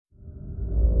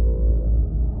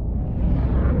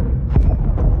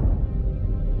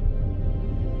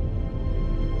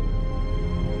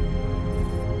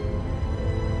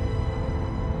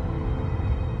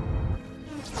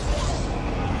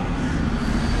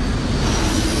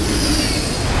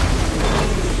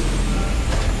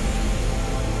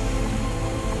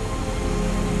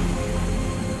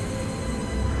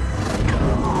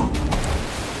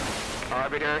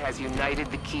has united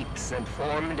the keeps and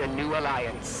formed a new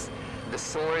alliance, the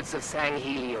Swords of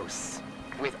Sanghelios.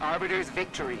 With Arbiter's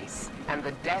victories and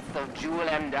the death of Jewel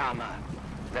Andama,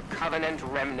 the Covenant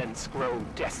remnants grow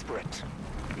desperate.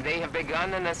 They have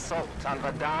begun an assault on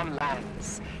Vadam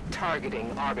lands,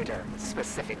 targeting Arbiter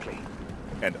specifically.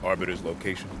 And Arbiter's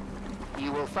location?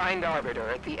 You will find Arbiter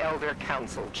at the Elder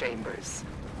Council chambers.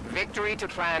 Victory to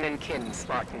Clan and Kin,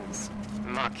 Spartans.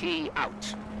 Maquis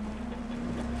out.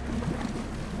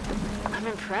 I'm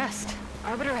impressed.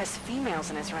 Arbiter has females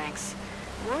in his ranks.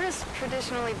 War has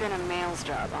traditionally been a male's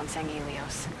job on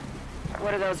Sanghelios.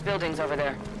 What are those buildings over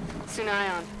there?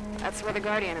 Sunaion. That's where the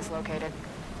Guardian is located.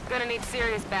 Gonna need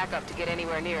serious backup to get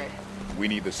anywhere near it. We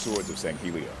need the Swords of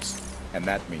Sanghelios, and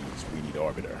that means we need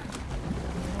Arbiter.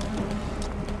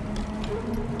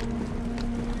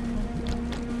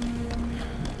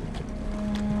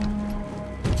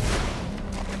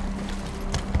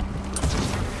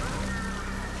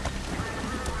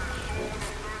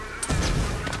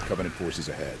 Covenant forces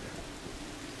ahead.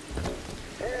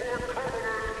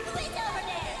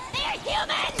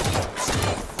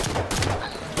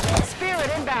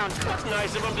 Spirit inbound. That's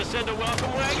nice of them to send a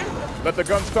welcome wagon. Let the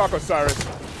guns talk, Osiris.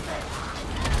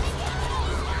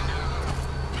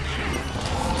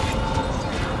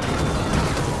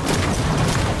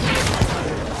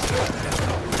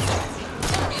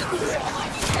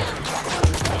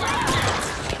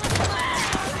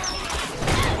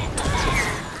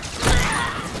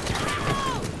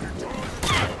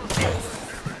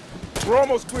 We're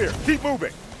almost clear. Keep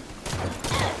moving.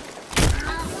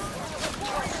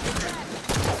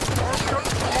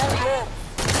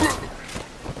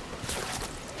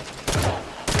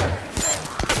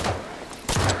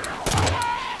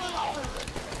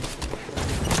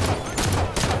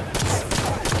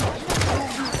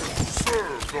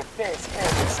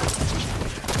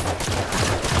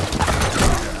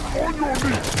 On your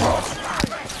knees!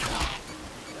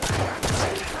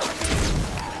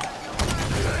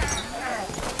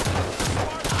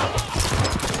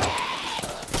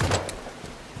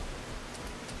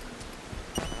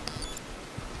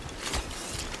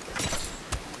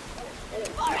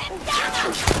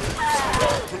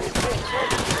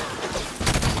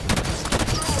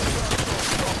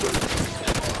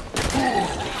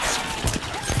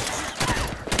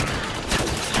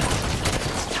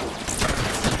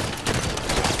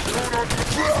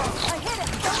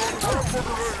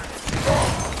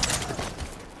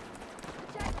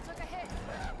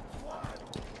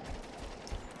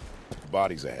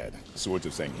 Bodies ahead. Swords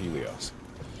of Sanghelios.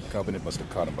 Covenant must have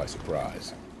caught him by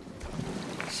surprise.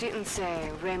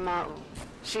 Shitunse Rema'u.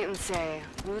 Shitunse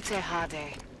Rute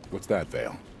Hade. What's that,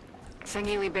 Vale?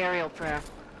 Sangheli burial prayer.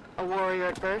 A warrior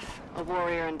at birth, a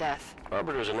warrior in death.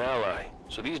 Arbiter's an ally,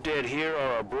 so these dead here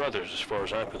are our brothers as far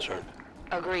as I'm concerned.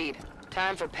 Agreed.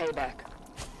 Time for payback.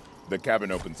 The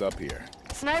cavern opens up here.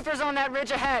 Snipers on that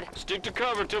ridge ahead. Stick to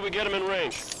cover till we get them in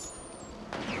range.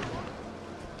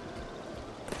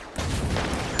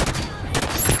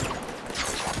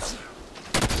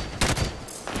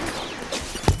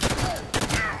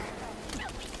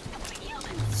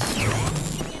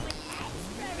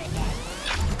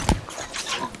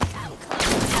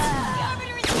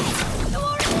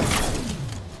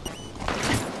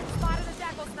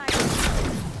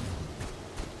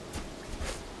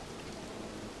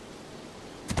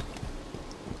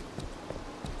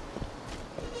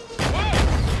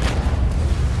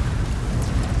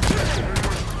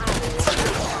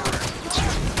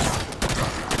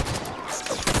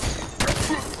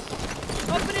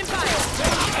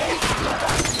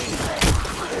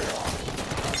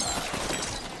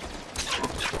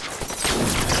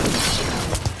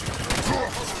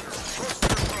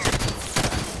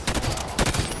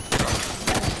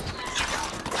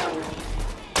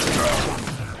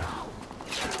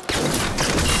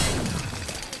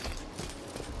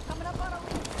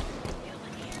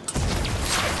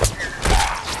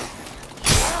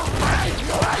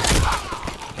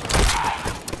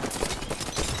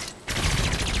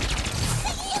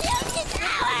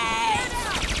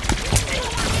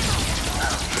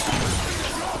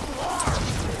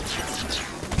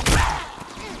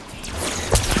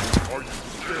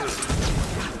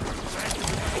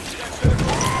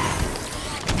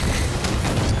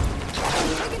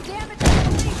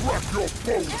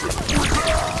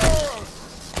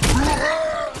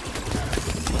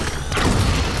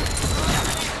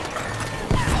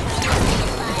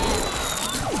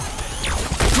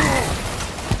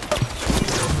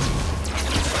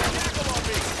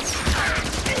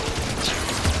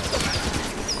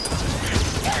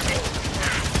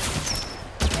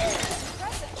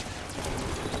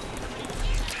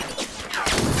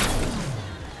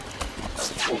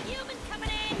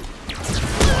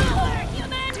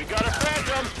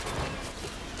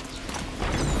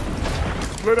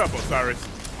 Split up, Osiris.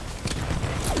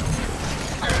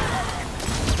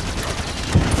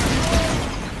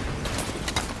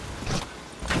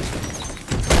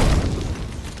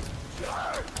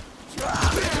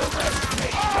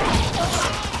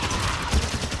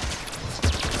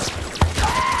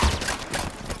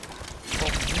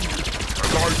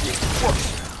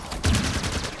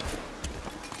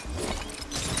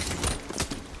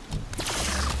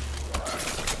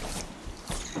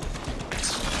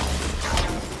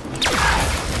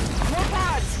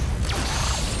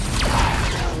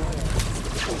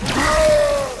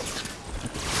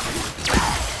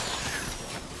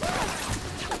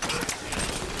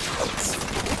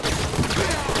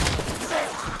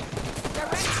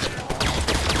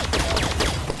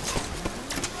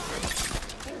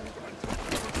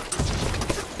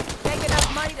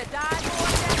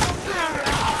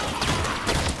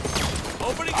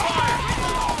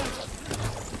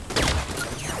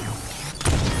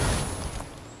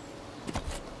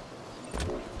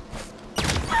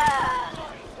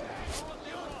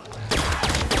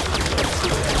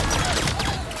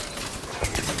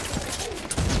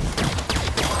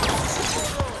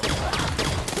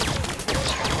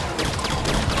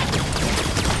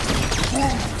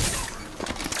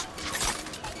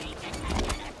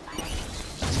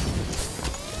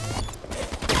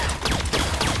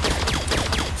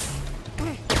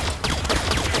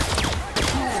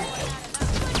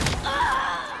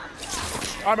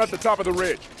 I'm at the top of the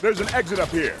ridge. There's an exit up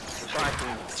here.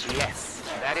 Spartans, yes.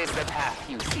 That is the path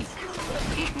you seek.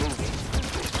 Keep moving.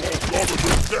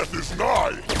 Arbiter's death is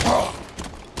nigh!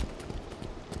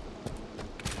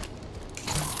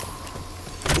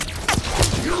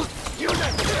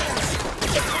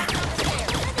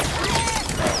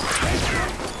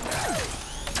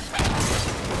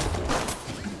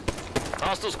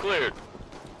 Hostiles cleared.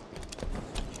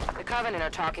 The Covenant are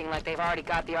talking like they've already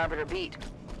got the Arbiter beat.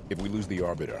 If we lose the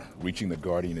Arbiter, reaching the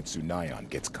Guardian at Sunayon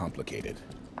gets complicated.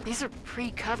 These are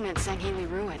pre-Covenant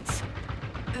Sangheli ruins.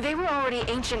 They were already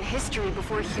ancient history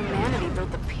before humanity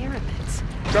built the pyramids.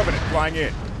 Covenant flying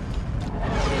in.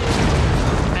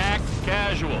 Act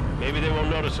casual. Maybe they won't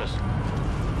notice us.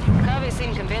 Covey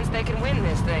seem convinced they can win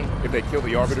this thing. If they kill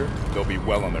the Arbiter, they'll be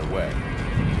well on their way.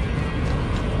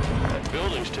 That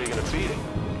building's taking a beating.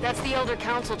 That's the Elder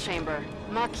Council chamber.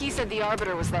 Maquis said the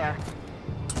Arbiter was there.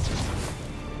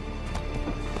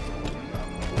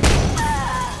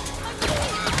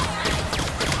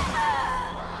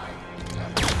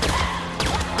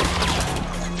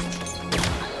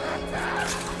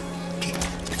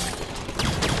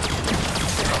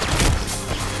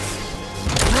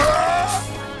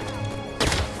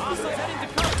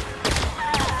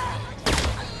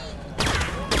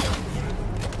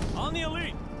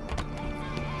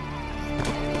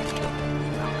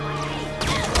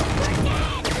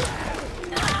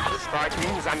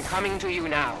 Spartans, I'm coming to you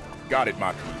now. Got it,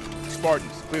 Maki.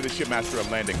 Spartans, clear the shipmaster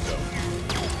of landing zone.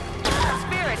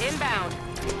 Spirit inbound.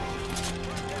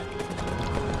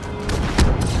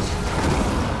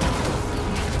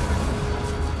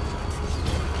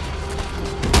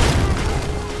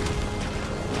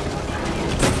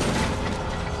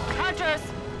 Hunters!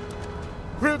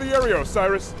 Clear the area,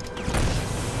 Osiris.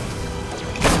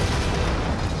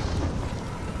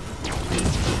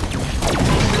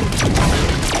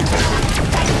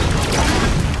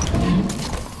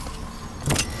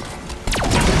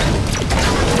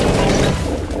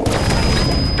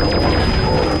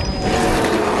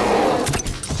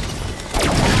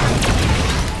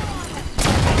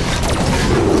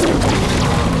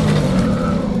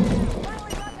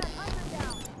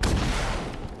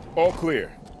 All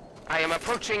clear. I am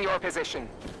approaching your position.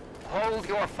 Hold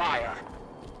your fire.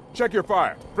 Check your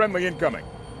fire. Friendly incoming.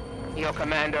 Your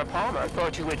Commander Palmer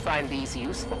thought you would find these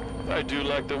useful. I do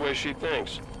like the way she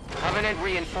thinks. Covenant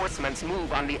reinforcements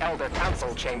move on the Elder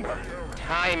Council chamber.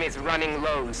 Time is running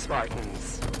low,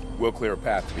 Spartans. We'll clear a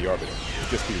path to the Arbiter.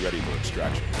 Just be ready for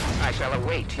extraction. I shall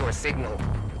await your signal.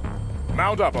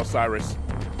 Mount up, Osiris.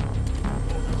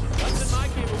 That's in my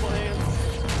capable hands.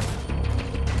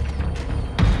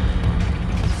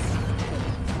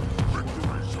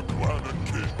 Victory's a planet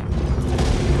king.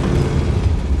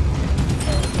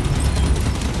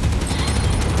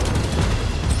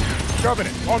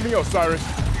 Covenant, on me, Osiris.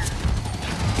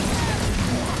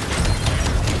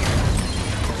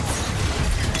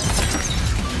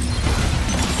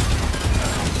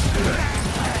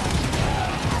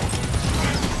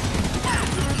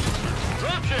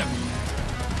 Dropship!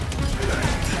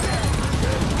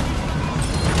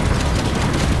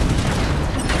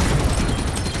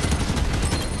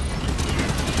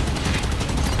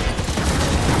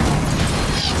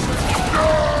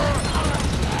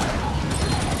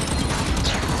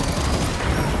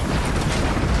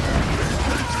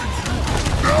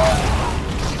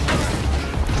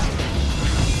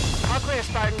 there,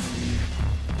 Spartans.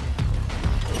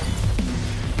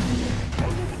 I'll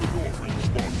open the door for you,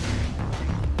 Spartan.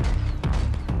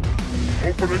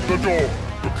 Opening the door.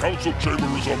 The council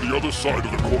chamber is on the other side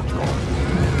of the courtyard.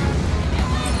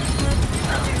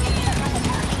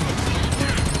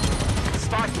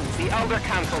 Spartans, the Elder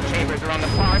Council chambers are on the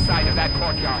far side of that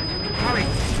courtyard. Hurry!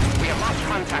 We have lost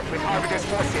contact with Arbiter's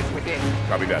forces within.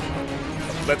 Copy that.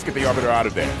 Let's get the Arbiter out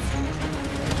of there.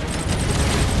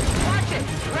 Watch it!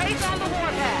 Raise on the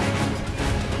warpath!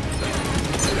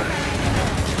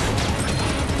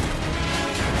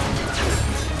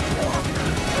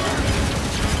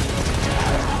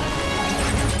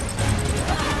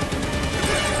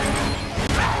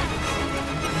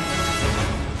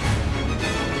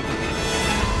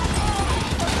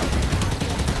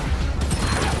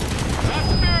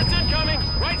 Spirits incoming!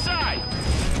 Right side!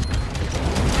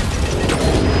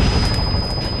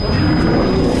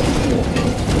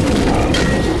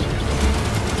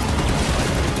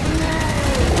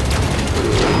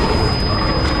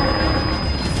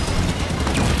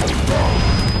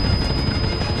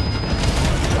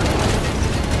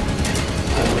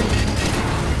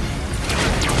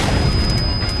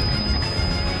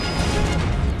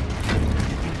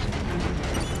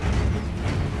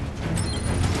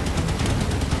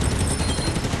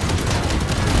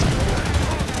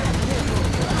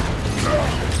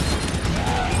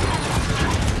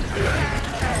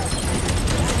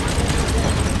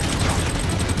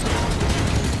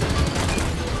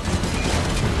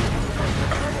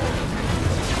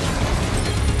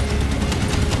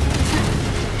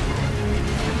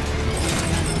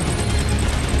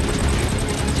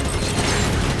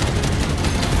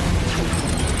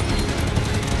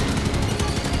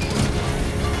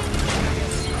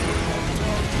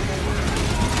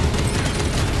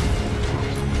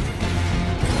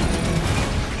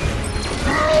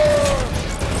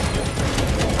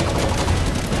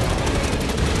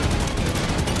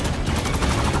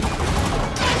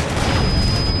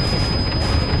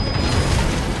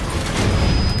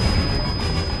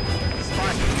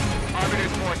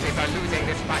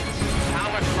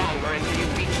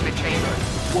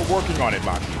 We're working on it,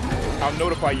 Maki. I'll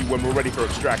notify you when we're ready for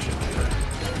extraction.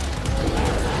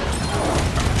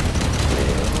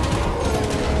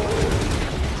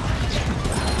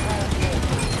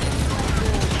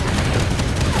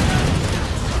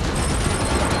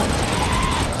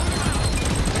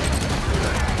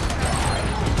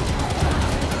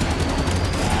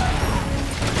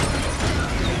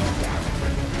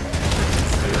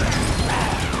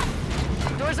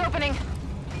 Door's opening.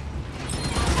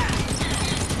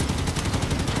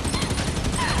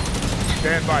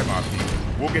 Stand by,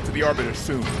 Maki. We'll get to the Arbiter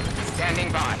soon.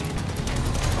 Standing by.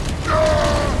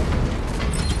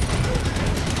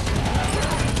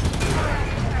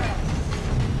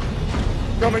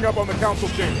 Coming up on the council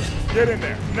chambers. Get in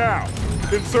there, now.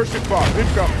 Insertion pod,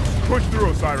 incoming. Push through,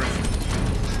 Osiris.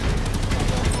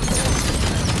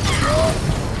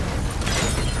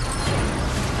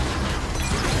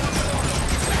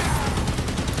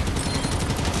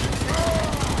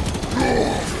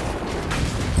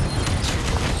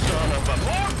 Son of a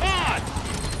more pod!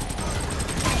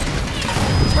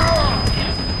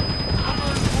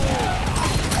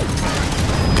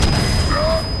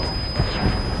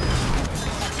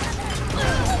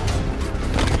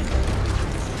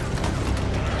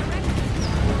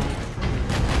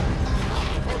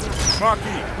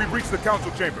 Maki, we've reached the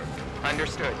council chamber.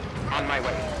 Understood. On my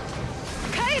way.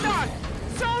 Kaidon!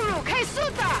 Soru!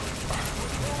 Keisuta!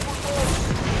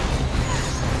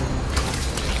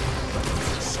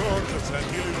 Swords of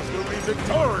Sanghelios will be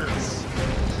victorious!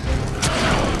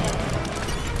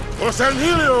 For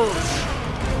Sanghelios!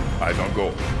 Eyes on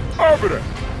goal. Arbiter!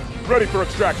 Ready for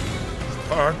extraction.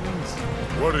 Spartans,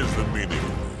 what is the meaning of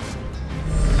this?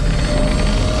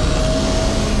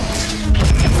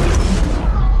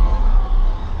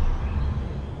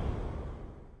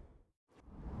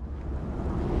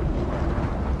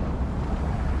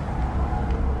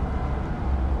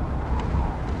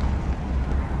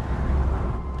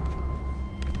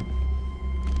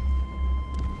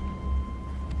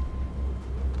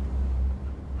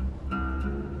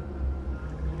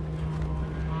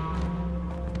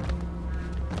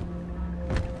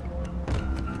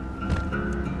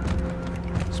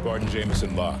 Spartan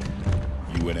Jameson Locke,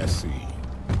 UNSC.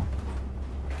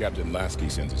 Captain Lasky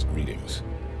sends his greetings,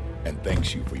 and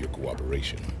thanks you for your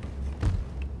cooperation.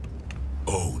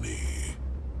 Oni,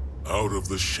 out of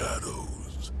the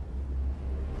shadows.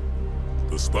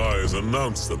 The spies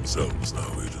announce themselves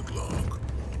now, Agent Locke.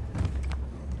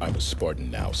 I'm a Spartan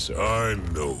now, sir. I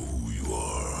know who you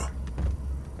are.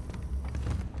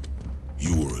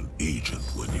 You were an agent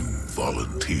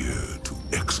volunteer to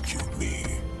execute me.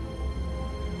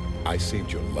 I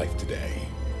saved your life today.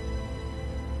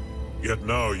 Yet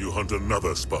now you hunt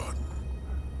another Spartan,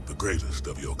 the greatest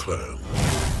of your clan.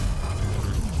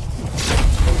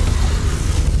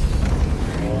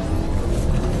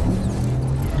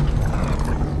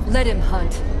 Let him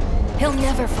hunt. He'll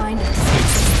never find us.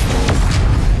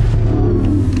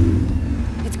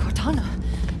 It's Cortana.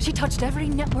 She touched every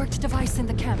networked device in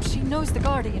the camp. She knows the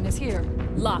Guardian is here.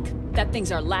 Locke, that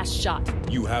thing's our last shot.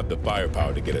 You have the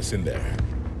firepower to get us in there.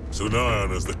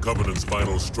 Sunayan is the Covenant's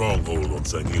final stronghold on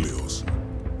Sanghelios.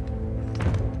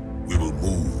 We will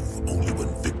move only when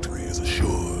victory is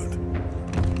assured.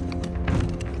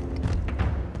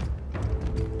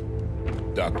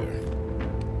 Doctor,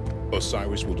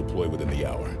 Osiris will deploy within the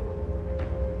hour.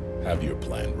 Have your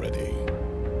plan ready.